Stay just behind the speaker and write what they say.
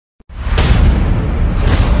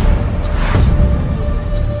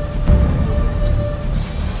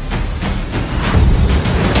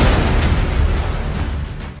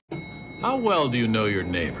How well do you know your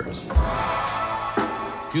neighbors?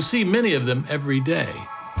 You see many of them every day,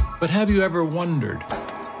 but have you ever wondered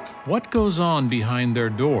what goes on behind their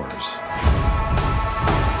doors?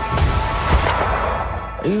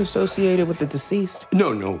 Are you associated with the deceased?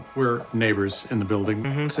 No. We're neighbors in the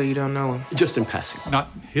building. So you don't know him? Just in passing.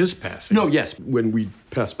 Not his passing. No, yes, when we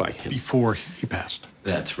passed by him. Before he passed.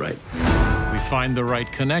 That's right. We find the right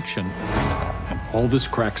connection, and all this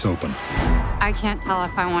cracks open. I can't tell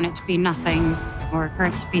if I want it to be nothing or for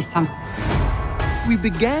it to be something. We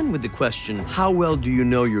began with the question, how well do you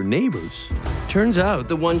know your neighbors? Turns out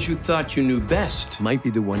The ones you thought you knew best. might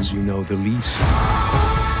be the ones you know the least.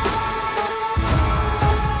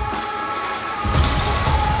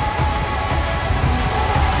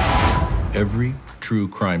 Every true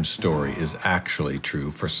crime story is actually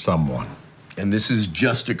true for someone. And this is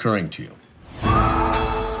just occurring to you.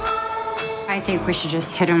 I think we should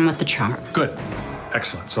just hit him with the charm. Good.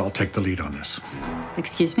 Excellent. So I'll take the lead on this.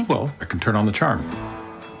 Excuse me? Well, I can turn on the charm.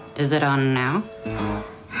 Is it on now?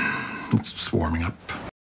 It's warming up.